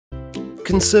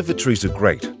Conservatories are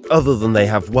great, other than they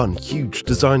have one huge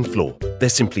design flaw. They're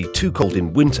simply too cold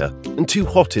in winter and too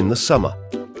hot in the summer.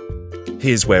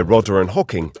 Here's where Rodda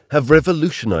Hocking have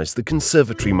revolutionized the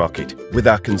conservatory market with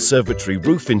our Conservatory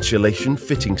roof insulation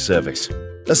fitting service.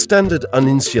 A standard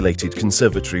uninsulated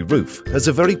conservatory roof has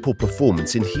a very poor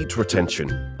performance in heat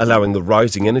retention, allowing the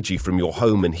rising energy from your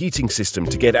home and heating system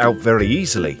to get out very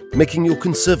easily, making your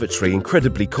conservatory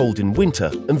incredibly cold in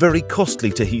winter and very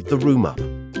costly to heat the room up.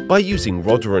 By using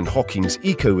Rodda Hocking's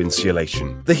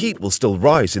eco-insulation, the heat will still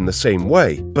rise in the same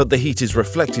way, but the heat is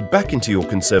reflected back into your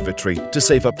conservatory to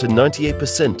save up to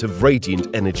 98% of radiant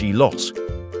energy loss.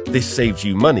 This saves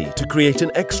you money to create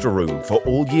an extra room for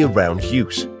all year-round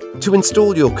use. To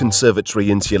install your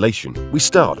conservatory insulation, we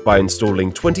start by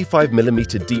installing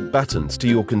 25mm deep battens to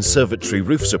your conservatory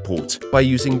roof supports by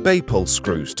using bay pole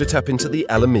screws to tap into the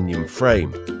aluminium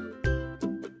frame.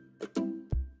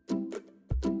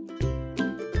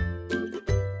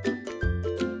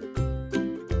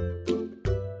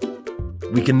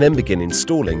 We can then begin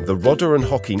installing the Rodda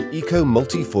Hocking Eco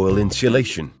Multifoil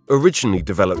Insulation, originally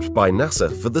developed by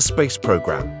NASA for the space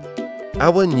program.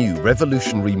 Our new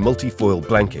revolutionary multifoil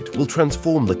blanket will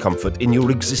transform the comfort in your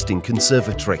existing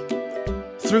conservatory.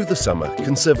 Through the summer,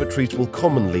 conservatories will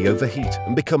commonly overheat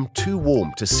and become too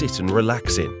warm to sit and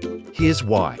relax in. Here's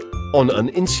why. On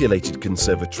uninsulated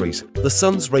conservatories, the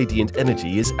sun's radiant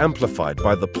energy is amplified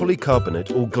by the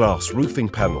polycarbonate or glass roofing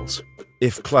panels.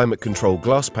 If climate-controlled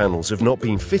glass panels have not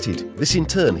been fitted, this in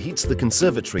turn heats the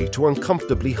conservatory to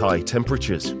uncomfortably high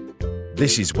temperatures.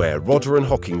 This is where Rodda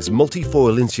Hocking's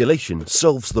multifoil insulation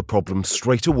solves the problem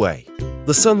straight away.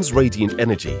 The sun's radiant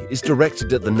energy is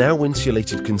directed at the now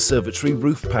insulated conservatory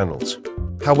roof panels.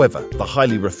 However, the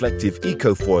highly reflective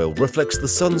ecofoil reflects the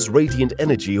sun's radiant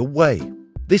energy away.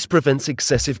 This prevents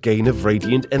excessive gain of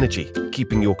radiant energy,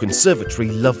 keeping your conservatory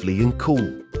lovely and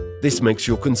cool. This makes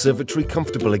your conservatory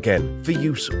comfortable again for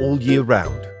use all year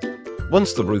round.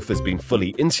 Once the roof has been fully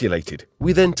insulated,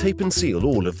 we then tape and seal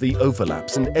all of the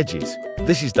overlaps and edges.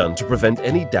 This is done to prevent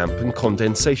any damp and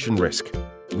condensation risk.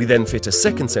 We then fit a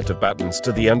second set of battens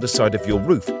to the underside of your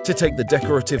roof to take the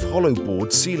decorative hollow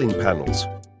board ceiling panels.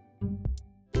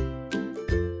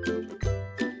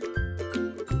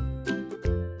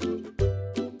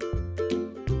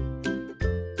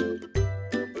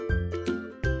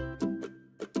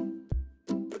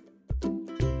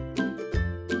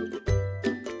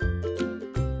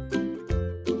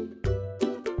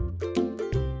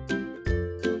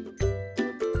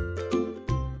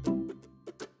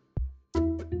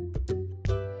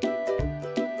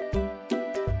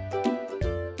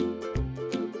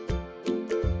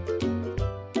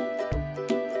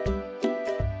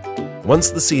 Once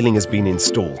the ceiling has been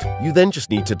installed, you then just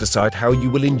need to decide how you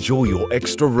will enjoy your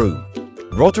extra room.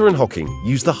 Rodda Hocking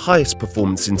use the highest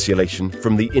performance insulation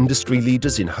from the industry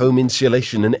leaders in home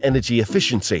insulation and energy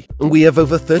efficiency, and we have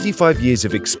over 35 years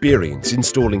of experience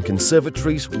installing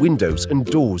conservatories, windows and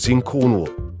doors in Cornwall.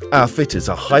 Our fitters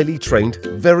are highly trained,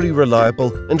 very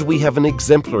reliable, and we have an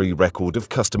exemplary record of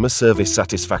customer service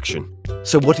satisfaction.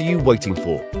 So what are you waiting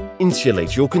for?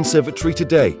 Insulate your conservatory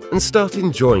today and start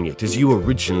enjoying it as you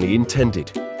originally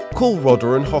intended. Call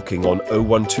Rodda Hocking on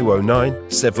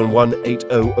 01209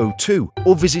 718002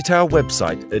 or visit our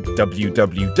website at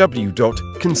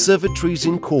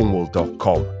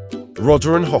www.conservatoriesIncornwall.com.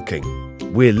 Rodda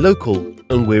Hocking. We're local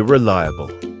and we're reliable.